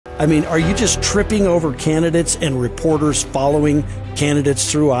I mean, are you just tripping over candidates and reporters following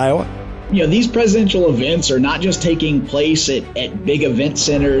candidates through Iowa? You know, these presidential events are not just taking place at big event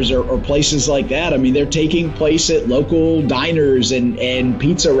centers or places like that. I mean, they're taking place at local diners and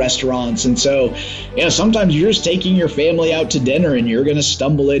pizza restaurants. And so, you know, sometimes you're just taking your family out to dinner and you're going to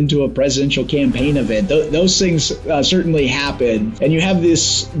stumble into a presidential campaign event. Those things certainly happen. And you have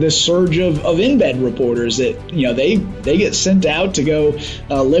this surge of in-bed reporters that, you know, they get sent out to go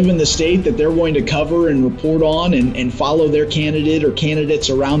live in the state that they're going to cover and report on and follow their candidate or candidates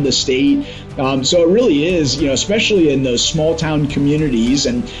around the state. So it really is, you know, especially in those small town communities,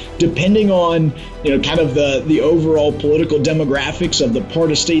 and depending on, you know, kind of the overall political demographics of the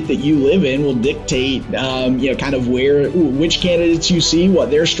part of state that you live in will dictate, you know, kind of which candidates you see, what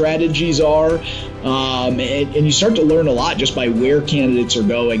their strategies are. And you start to learn a lot just by where candidates are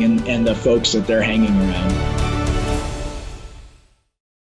going and the folks that they're hanging around.